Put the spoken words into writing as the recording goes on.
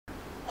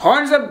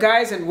Horns up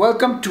guys, and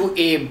welcome to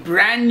a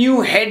brand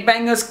new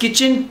Headbangers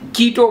Kitchen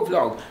Keto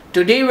vlog.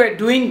 Today we're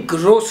doing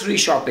grocery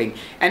shopping,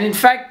 and in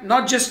fact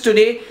not just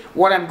today.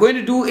 What I'm going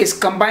to do is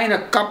combine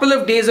a couple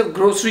of days of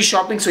grocery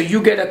shopping so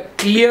you get a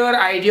clear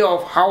idea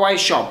of how I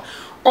shop.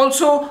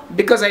 Also,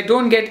 because I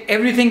don't get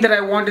everything that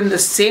I want in the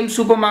same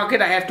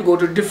supermarket, I have to go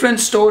to different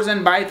stores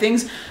and buy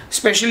things,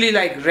 especially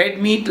like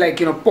red meat, like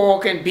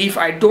pork and beef.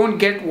 I don't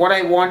get what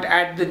I want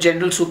at the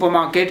general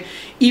supermarket.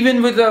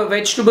 Even with the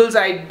vegetables,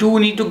 I do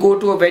need to go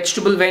to a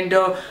vegetable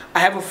vendor. I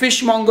have a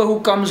fishmonger who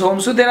comes home.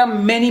 So there are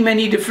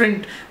many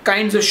different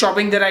kinds of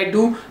shopping that I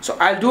do. So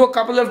I'll do a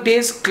couple of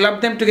days,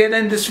 club them together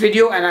in this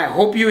video, and I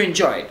hope you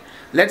enjoy it.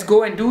 Let's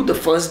go and do the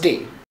first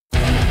day.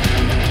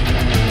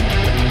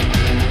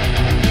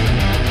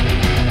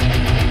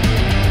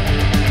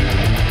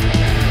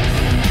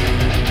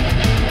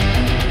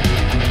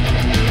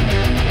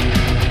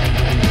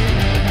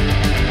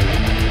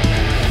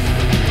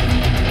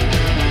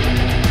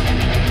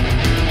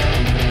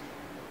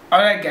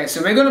 Alright guys,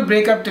 so we're going to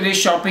break up today's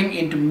shopping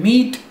into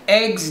meat,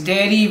 eggs,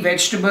 dairy,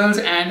 vegetables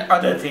and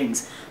other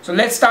things. So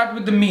let's start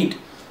with the meat.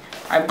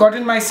 I've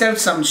gotten myself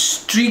some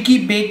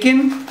streaky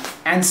bacon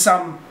and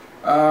some,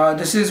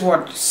 this is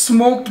what,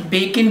 smoked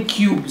bacon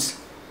cubes.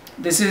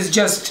 This is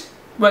just,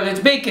 well, it's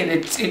bacon,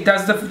 it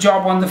does the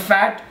job on the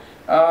fat.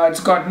 It's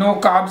got no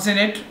carbs in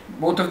it,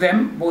 both of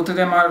them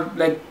are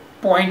like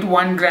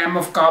 0.1 gram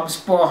of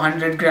carbs per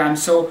 100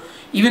 grams. So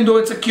even though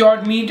it's a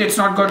cured meat, it's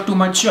not got too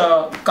much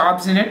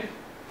carbs in it.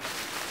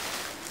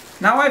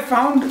 Now I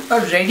found a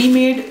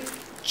ready-made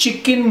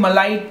chicken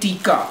malai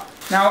tikka.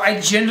 Now I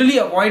generally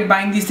avoid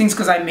buying these things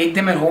because I make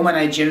them at home and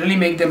I generally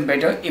make them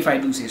better, if I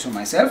do say so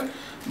myself.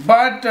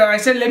 But I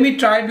said let me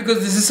try it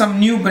because this is some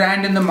new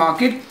brand in the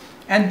market,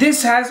 and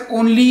this has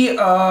only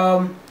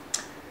 1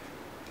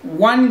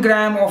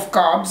 gram of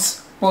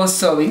carbs per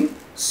serving,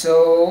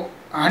 so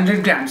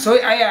 100 grams. So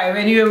I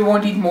anyway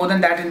won't eat more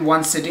than that in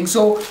one sitting.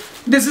 So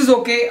this is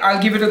okay,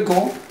 I'll give it a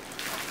go.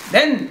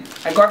 Then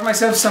I got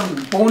myself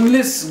some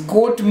boneless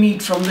goat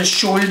meat from the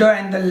shoulder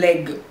and the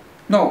leg.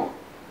 No,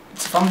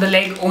 it's from the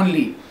leg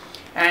only.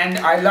 And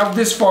I love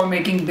this for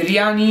making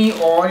biryani,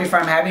 or if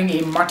I'm having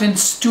a mutton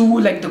stew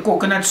like the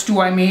coconut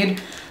stew I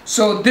made.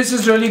 So this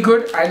is really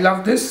good. I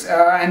love this,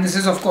 and this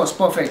is of course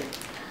perfect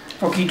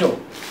for keto.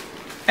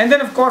 And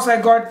then of course I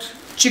got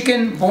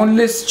chicken,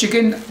 boneless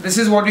chicken. This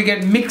is what we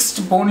get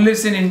mixed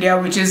boneless in India,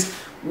 which is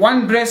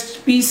 1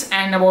 breast piece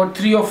and about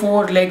 3 or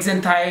 4 legs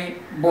and thigh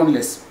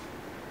boneless.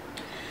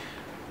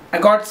 I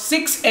got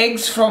 6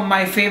 eggs from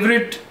my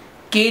favorite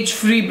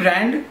cage-free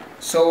brand,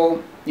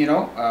 so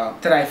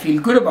that I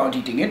feel good about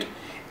eating it.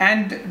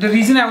 And the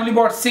reason I only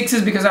bought 6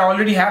 is because I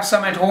already have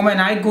some at home and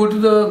I go to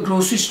the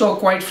grocery store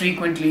quite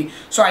frequently,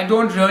 so I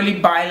don't really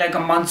buy like a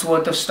month's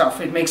worth of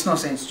stuff. It makes no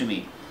sense to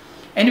me.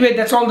 Anyway,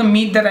 that's all the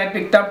meat that I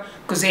picked up,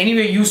 because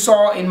anyway you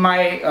saw in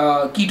my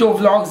keto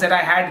vlogs that I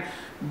had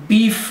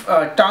beef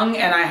tongue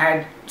and I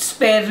had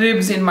spare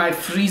ribs in my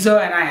freezer,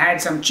 and I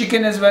had some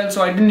chicken as well,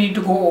 so I didn't need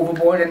to go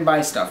overboard and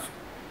buy stuff.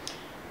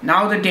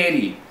 Now the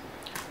dairy.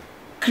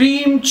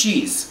 Cream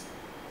cheese.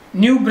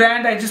 New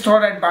brand, I just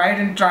thought I'd buy it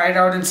and try it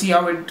out and see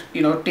how it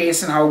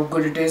tastes and how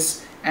good it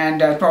is,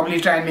 and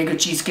probably try and make a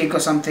cheesecake or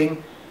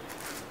something.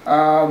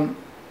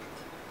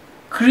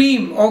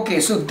 Cream. Okay,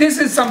 so this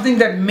is something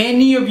that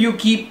many of you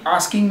keep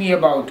asking me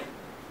about.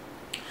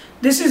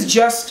 This is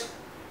just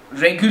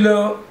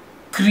regular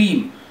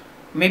cream.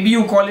 Maybe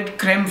you call it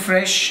creme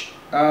fraiche.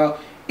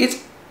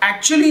 It's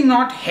actually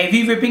not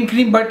heavy whipping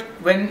cream, but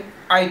when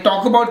I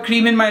talk about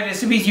cream in my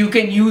recipes, you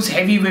can use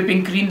heavy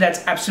whipping cream.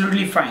 That's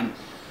absolutely fine.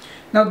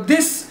 Now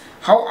this,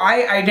 how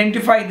I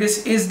identify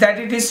this is that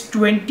it is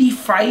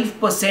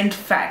 25%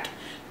 fat.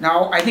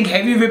 Now I think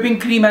heavy whipping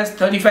cream has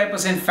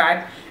 35%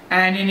 fat,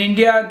 and in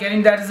India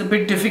getting that is a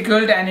bit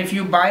difficult, and if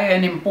you buy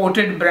an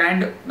imported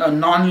brand, a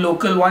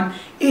non-local one,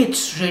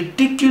 it's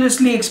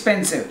ridiculously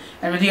expensive,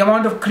 and with the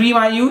amount of cream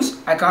I use,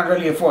 I can't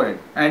really afford it,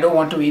 and I don't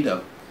want to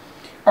either.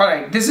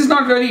 Alright, this is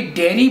not really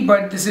dairy,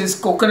 but this is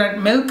coconut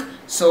milk,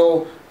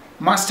 so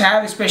must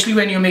have, especially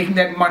when you're making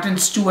that mutton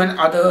stew and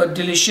other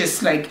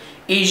delicious like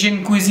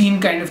Asian cuisine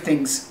kind of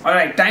things.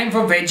 Alright, time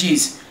for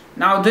veggies.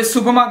 Now this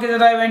supermarket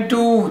that I went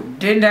to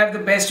didn't have the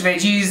best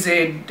veggies.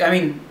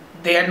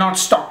 They had not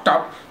stocked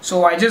up,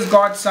 so I just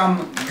got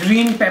some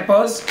green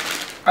peppers.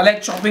 I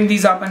like chopping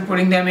these up and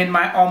putting them in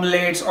my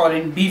omelets or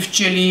in beef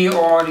chili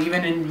or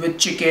even with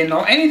chicken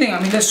or anything.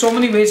 There's so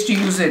many ways to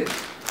use it.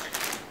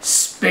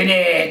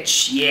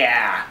 Spinach,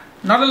 yeah.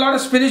 Not a lot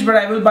of spinach, but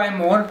I will buy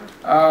more.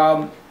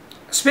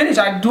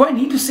 Spinach, do I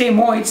need to say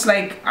more? It's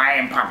like, I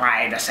am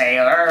Popeye the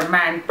Sailor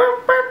Man.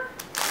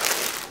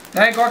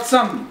 Then I got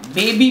some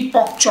baby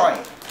bok choy.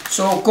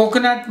 So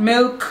coconut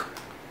milk,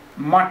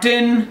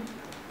 mutton,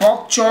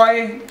 bok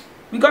choy,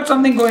 we got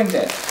something going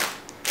there.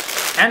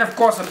 And of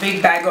course a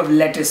big bag of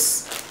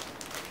lettuce.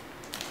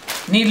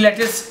 Need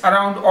lettuce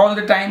around all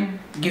the time,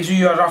 gives you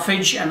your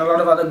roughage and a lot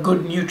of other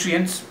good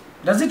nutrients.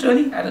 Does it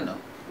really? I don't know.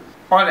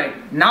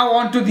 Alright, now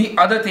on to the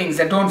other things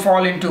that don't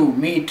fall into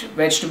meat,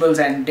 vegetables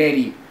and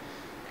dairy.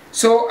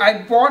 So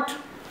I bought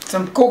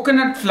some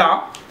coconut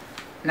flour.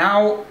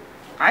 Now,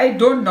 I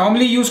don't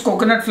normally use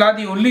coconut flour.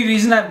 The only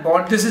reason I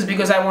bought this is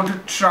because I want to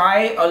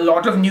try a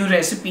lot of new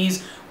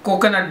recipes,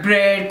 coconut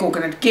bread,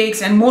 coconut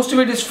cakes, and most of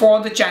it is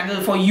for the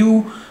channel, for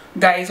you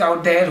guys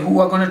out there who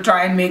are going to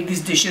try and make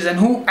these dishes and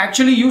who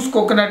actually use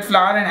coconut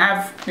flour and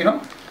have, you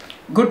know,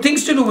 good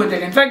things to do with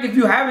it. In fact, if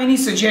you have any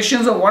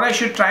suggestions of what I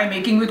should try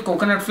making with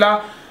coconut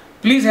flour,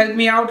 please help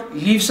me out.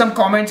 Leave some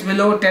comments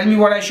below. Tell me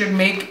what I should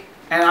make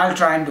and I'll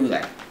try and do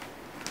that.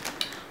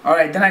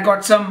 Alright, then I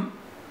got some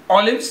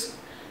olives.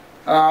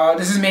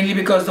 This is mainly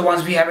because the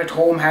ones we have at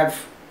home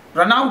have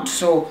run out.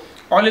 So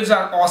olives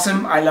are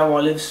awesome. I love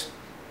olives.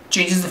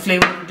 Changes the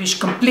flavor of the dish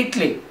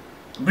completely.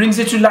 Brings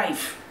it to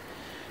life.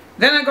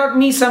 Then I got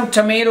me some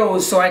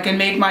tomatoes so I can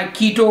make my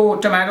keto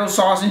tomato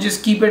sauce and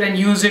just keep it and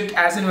use it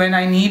as and when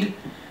I need.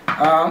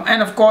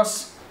 And of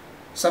course,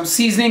 some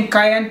seasoning,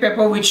 cayenne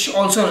pepper, which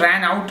also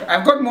ran out.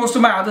 I've got most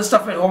of my other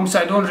stuff at home, so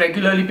I don't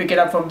regularly pick it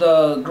up from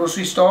the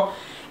grocery store.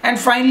 And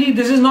finally,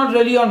 this is not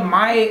really on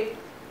my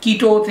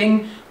keto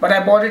thing, but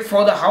I bought it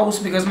for the house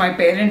because my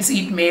parents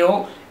eat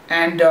mayo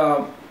and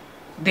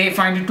they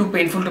find it too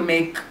painful to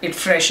make it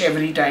fresh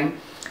every time.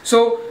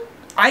 So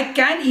I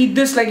can eat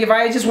this, like if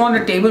I just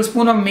want a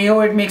tablespoon of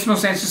mayo, it makes no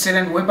sense to sit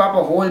and whip up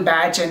a whole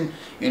batch and,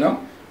 you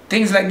know,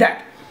 things like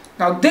that.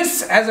 Now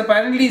this has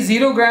apparently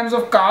 0 grams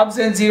of carbs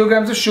and 0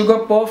 grams of sugar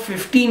per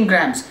 15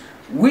 grams,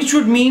 which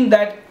would mean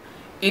that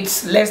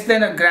it's less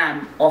than a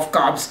gram of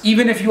carbs,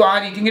 even if you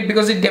are eating it,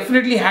 because it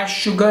definitely has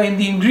sugar in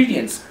the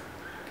ingredients.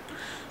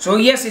 So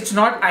yes, it's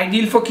not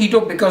ideal for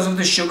keto because of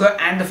the sugar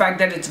and the fact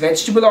that it's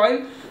vegetable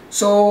oil.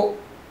 So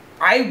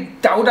I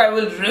doubt I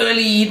will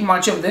really eat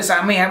much of this.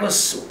 I may have a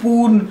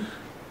spoon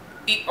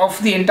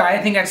of the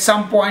entire thing at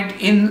some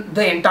point in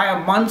the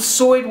entire month,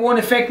 so it won't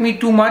affect me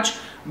too much.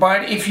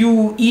 But if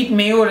you eat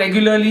mayo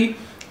regularly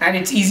and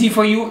it's easy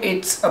for you,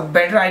 it's a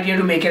better idea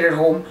to make it at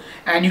home.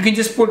 And you can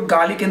just put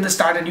garlic in the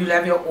start and you'll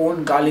have your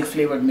own garlic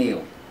flavored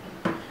mayo.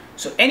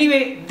 So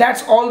anyway,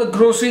 that's all the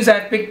groceries I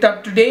picked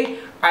up today.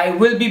 I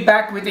will be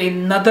back with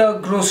another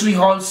grocery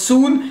haul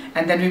soon,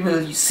 and then we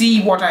will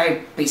see what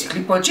I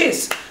basically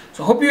purchased.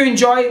 So hope you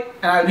enjoy,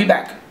 and I'll be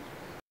back.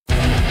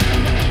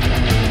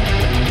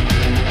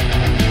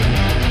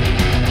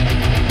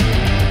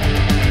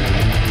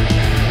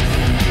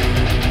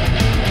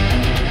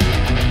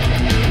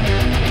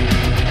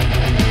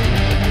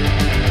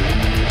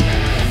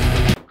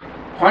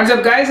 What's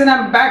up guys, and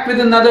I'm back with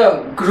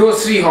another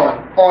grocery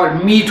haul, or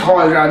meat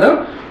haul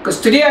rather,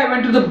 because today I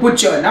went to the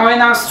butcher. Now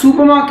in our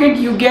supermarket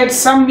you get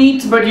some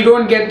meats but you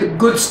don't get the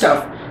good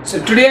stuff.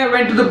 So today I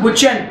went to the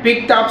butcher and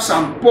picked up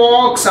some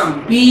pork,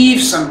 some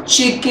beef, some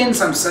chicken,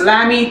 some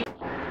salami.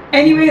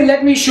 Anyway,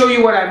 let me show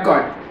you what I've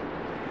got.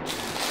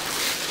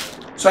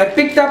 So I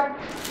picked up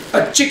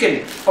a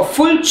chicken, a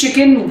full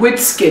chicken with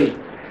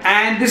skin.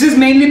 And this is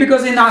mainly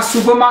because in our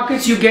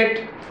supermarkets you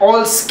get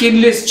all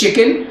skinless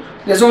chicken.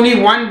 There's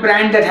only one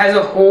brand that has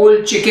a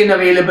whole chicken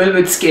available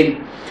with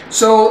skin.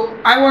 So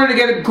I wanted to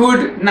get a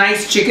good,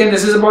 nice chicken.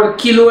 This is about 1.5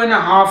 kilos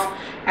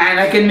and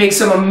I can make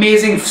some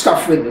amazing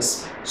stuff with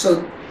this.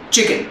 So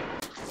chicken.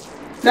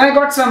 Then I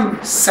got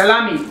some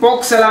salami,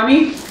 pork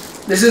salami.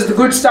 This is the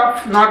good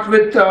stuff, not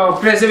with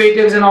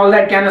preservatives and all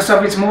that kind of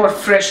stuff. It's more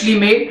freshly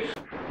made.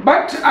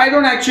 But I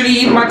don't actually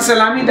eat much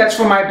salami, that's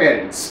for my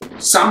parents.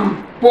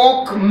 Some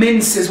pork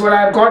mince is what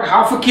I've got,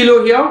 0.5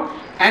 kilo here.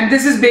 And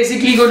this is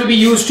basically going to be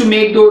used to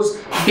make those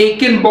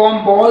bacon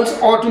bomb balls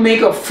or to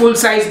make a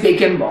full-size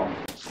bacon bomb.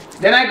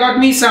 Then I got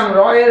me some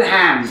royal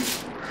ham.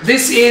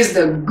 This is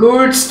the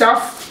good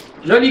stuff,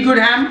 really good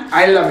ham,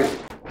 I love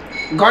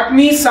it. Got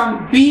me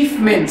some beef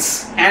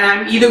mince, and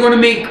I'm either going to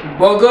make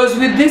burgers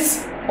with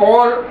this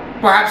or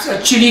perhaps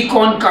a chili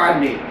con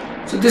carne.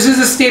 So this is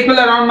a staple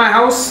around my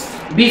house,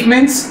 beef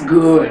mince,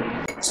 good.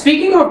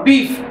 Speaking of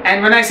beef,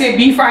 and when I say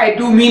beef I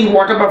do mean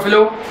water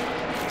buffalo,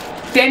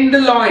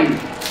 tenderloin.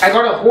 I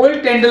got a whole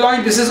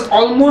tenderloin. This is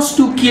almost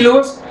 2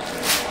 kilos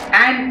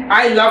and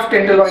I love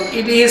tenderloin.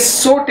 It is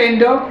so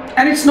tender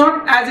and it's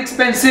not as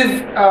expensive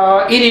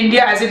in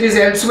India as it is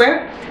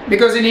elsewhere,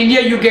 because in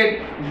India you get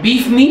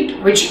beef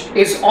meat, which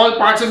is all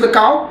parts of the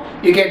cow,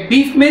 you get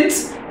beef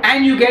mince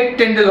and you get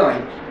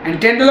tenderloin,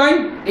 and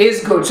tenderloin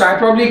is good. So I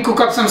probably cook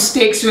up some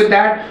steaks with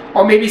that,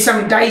 or maybe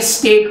some diced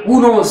steak,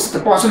 who knows, the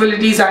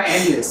possibilities are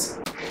endless.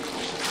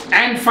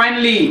 And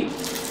finally,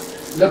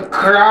 the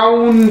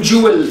crown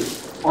jewel,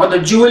 or the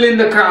jewel in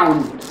the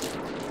crown.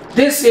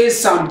 This is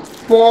some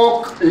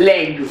pork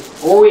leg.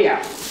 Oh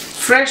yeah,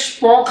 fresh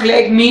pork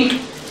leg meat.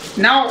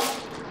 Now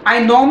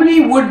I normally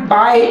would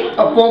buy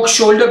a pork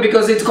shoulder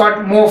because it's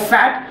got more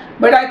fat,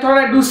 but I thought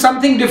I'd do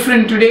something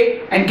different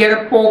today and get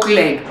a pork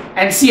leg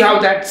and see how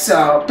that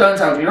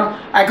turns out. You know,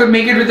 I could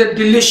make it with a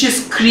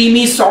delicious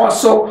creamy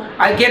sauce, so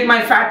I get my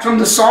fat from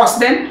the sauce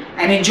then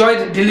and enjoy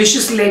the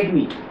delicious leg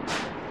meat.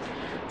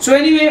 So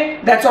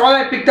anyway, that's all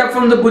I picked up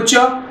from the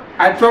butcher.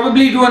 I'll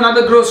probably do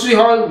another grocery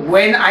haul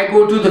when I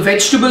go to the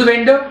vegetable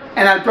vendor,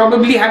 and I'll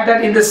probably have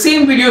that in the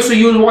same video, so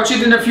you'll watch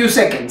it in a few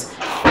seconds.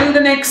 Till the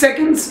next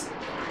seconds,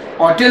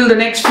 or till the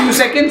next few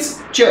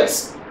seconds,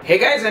 cheers. Hey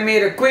guys, I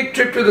made a quick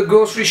trip to the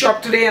grocery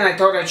shop today and I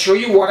thought I'd show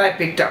you what I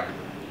picked up.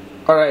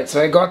 Alright,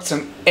 so I got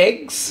some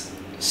eggs,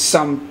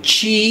 some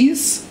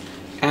cheese,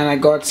 and I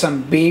got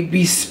some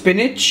baby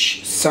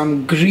spinach,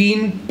 some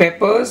green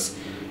peppers,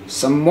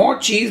 some more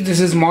cheese.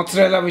 This is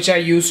mozzarella which I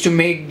used to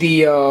make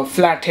the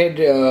fathead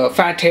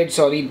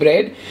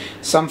bread,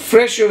 some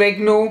fresh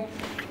oregano,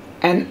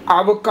 and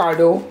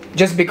avocado,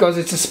 just because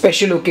it's a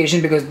special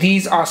occasion, because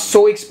these are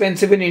so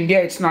expensive in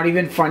India, it's not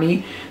even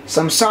funny.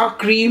 Some sour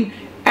cream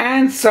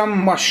and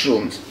some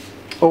mushrooms.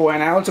 Oh,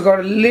 and I also got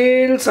a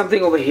little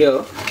something over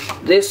here.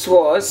 This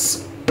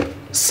was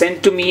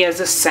sent to me as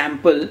a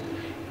sample,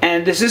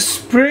 and this is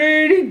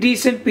pretty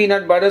decent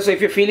peanut butter. So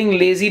if you're feeling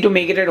lazy to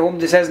make it at home,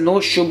 this has no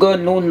sugar,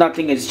 no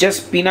nothing. It's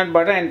just peanut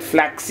butter and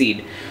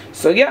flaxseed.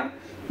 So yeah,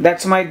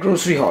 that's my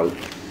grocery haul.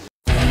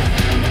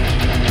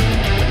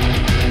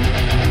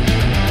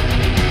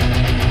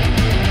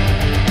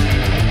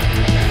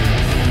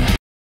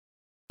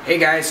 Hey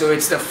guys, so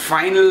it's the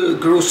final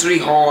grocery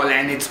haul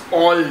and it's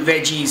all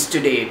veggies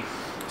today.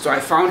 So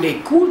I found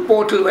a cool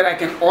portal where I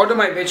can order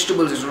my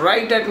vegetables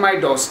right at my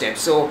doorstep.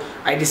 So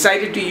I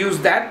decided to use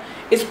that.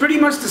 It's pretty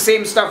much the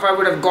same stuff I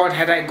would have got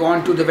had I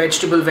gone to the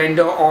vegetable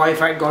vendor or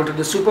if I'd gone to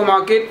the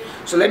supermarket.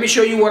 So let me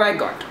show you what I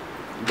got.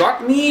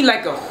 Got me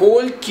like a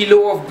whole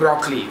kilo of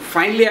broccoli.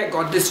 Finally I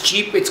got this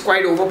cheap. It's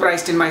quite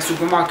overpriced in my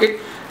supermarket.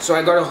 So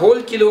I got a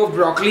whole kilo of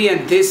broccoli,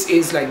 and this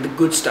is like the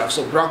good stuff.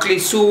 So broccoli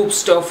soup,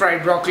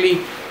 stir-fried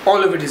broccoli,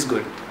 all of it is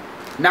good.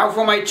 Now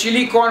for my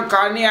chili con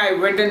carne, I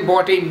went and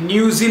bought a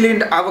New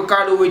Zealand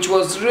avocado which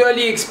was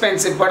really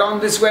expensive. But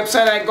on this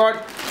website I got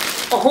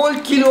a whole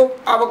kilo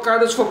of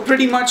avocados for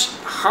pretty much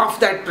half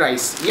that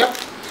price. Yep.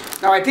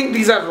 Now I think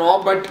these are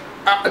raw, but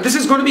this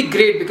is going to be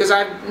great because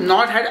I've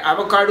not had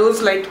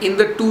avocados like in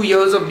the 2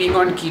 years of being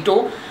on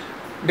keto,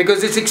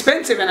 because it's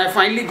expensive, and I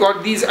finally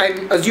got these.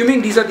 I'm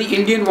assuming these are the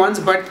Indian ones,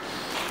 but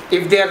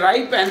if they're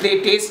ripe and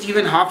they taste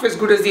even half as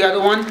good as the other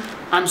one,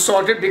 I'm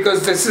sorted,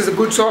 because this is a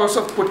good source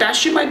of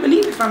potassium, I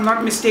believe, if I'm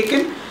not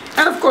mistaken.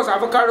 And of course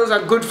avocados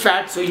are good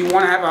fat, so you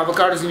want to have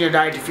avocados in your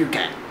diet if you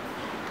can.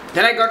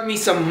 Then I got me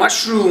some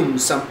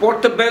mushrooms, some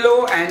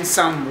portobello and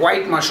some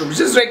white mushrooms.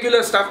 Just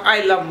regular stuff.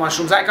 I love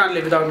mushrooms. I can't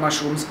live without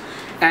mushrooms.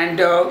 And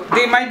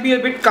they might be a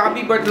bit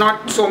carby, but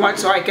not so much,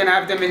 so I can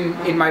have them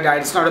in my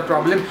diet. It's not a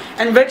problem.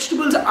 And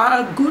vegetables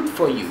are good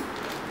for you.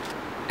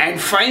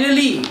 And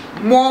finally,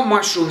 more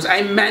mushrooms.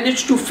 I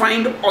managed to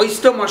find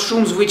oyster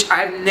mushrooms which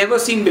I've never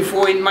seen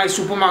before in my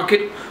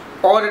supermarket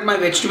or at my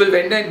vegetable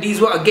vendor. And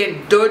these were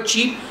again dirt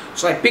cheap.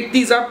 So I picked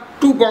these up,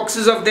 2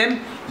 boxes of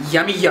them.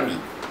 Yummy, yummy.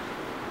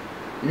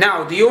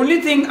 Now, the only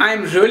thing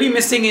I'm really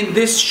missing in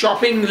this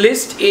shopping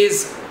list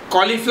is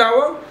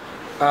cauliflower,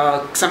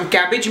 some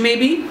cabbage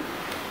maybe,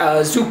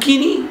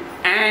 zucchini,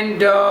 and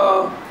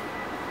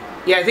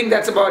yeah, I think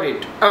that's about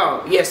it.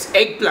 Oh yes,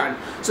 eggplant.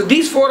 So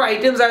these 4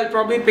 items I'll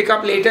probably pick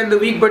up later in the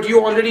week, but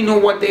you already know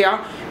what they are,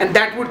 and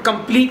that would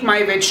complete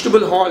my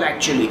vegetable haul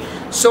actually.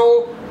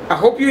 So I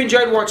hope you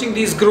enjoyed watching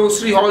these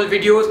grocery haul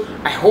videos.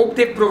 I hope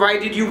they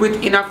provided you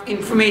with enough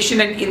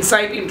information and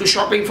insight into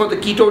shopping for the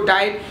keto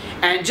diet,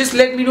 and just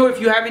let me know if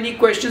you have any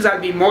questions.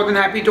 I'll be more than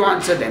happy to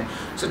answer them.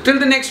 So till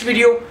the next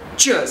video,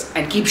 cheers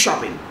and keep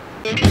shopping.